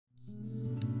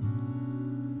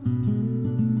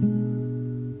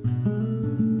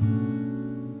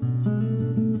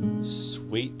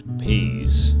Sweet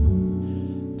peas.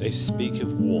 They speak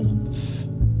of warmth.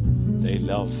 They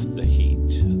love the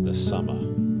heat and the summer.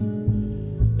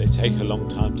 They take a long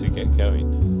time to get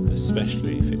going,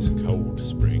 especially if it's a cold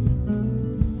spring.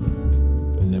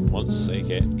 But then once they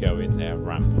get going, they're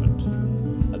rampant.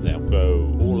 And they'll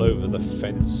go all over the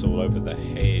fence, all over the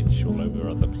hedge, all over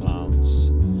other plants.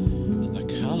 And the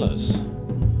colours,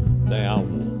 they are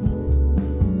warm.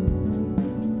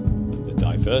 The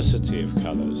diversity of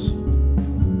colours.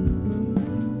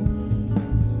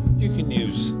 You can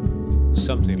use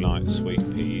something like sweet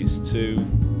peas to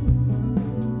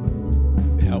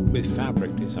help with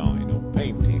fabric design or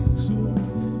paintings or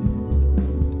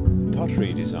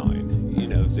pottery design. You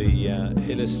know, the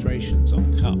illustrations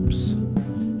on cups.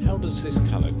 How does this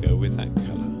colour go with that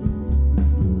colour?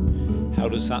 How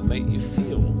does that make you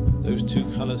feel, those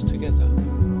two colours together?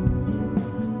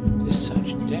 There's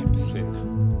such depth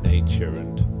in nature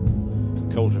and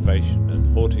cultivation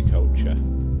and horticulture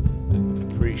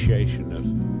and appreciation of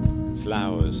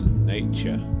flowers and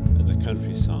nature and the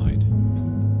countryside.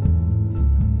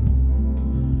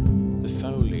 The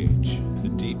foliage, the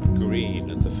deep green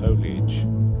of the foliage,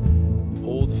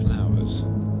 all the flowers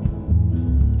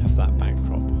have that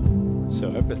backdrop,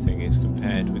 so everything is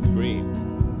compared with green.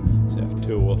 So you have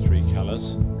 2 or 3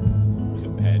 colours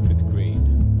compared with green.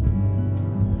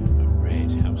 And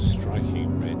red, how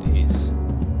striking red is.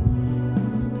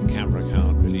 The camera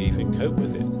can't really even cope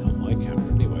with it.